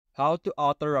How to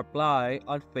auto-reply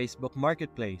on Facebook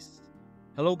Marketplace.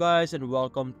 Hello guys and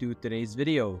welcome to today's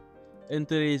video. In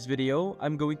today's video,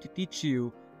 I'm going to teach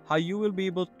you how you will be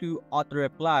able to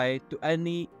auto-reply to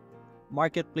any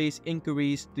marketplace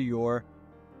inquiries to your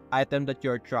item that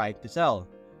you're trying to sell.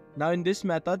 Now in this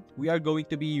method, we are going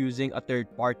to be using a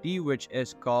third party which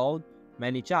is called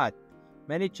ManyChat.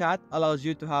 ManyChat allows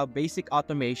you to have basic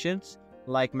automations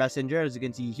like Messenger. As you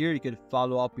can see here, you can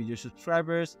follow up with your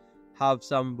subscribers, have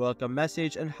some welcome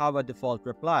message, and have a default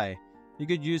reply. You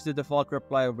could use the default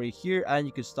reply over here and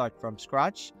you can start from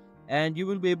scratch, and you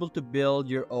will be able to build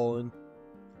your own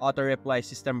auto reply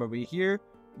system over here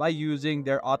by using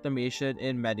their automation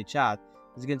in ManyChat.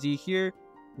 As you can see here,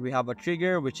 we have a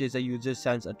trigger, which is a user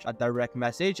sends a direct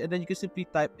message, and then you can simply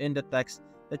type in the text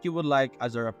that you would like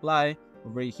as a reply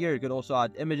over here. You can also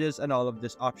add images and all of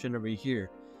this option over here.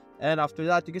 And after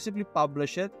that, you can simply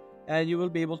publish it and you will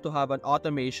be able to have an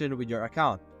automation with your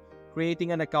account.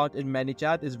 Creating an account in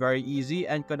ManyChat is very easy,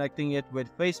 and connecting it with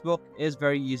Facebook is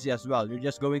very easy as well. You're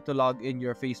just going to log in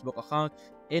your Facebook account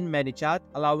in ManyChat,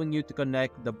 allowing you to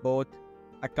connect the both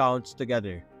accounts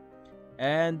together.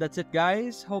 And that's it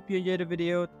guys. Hope you enjoyed the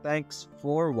video. Thanks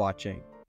for watching.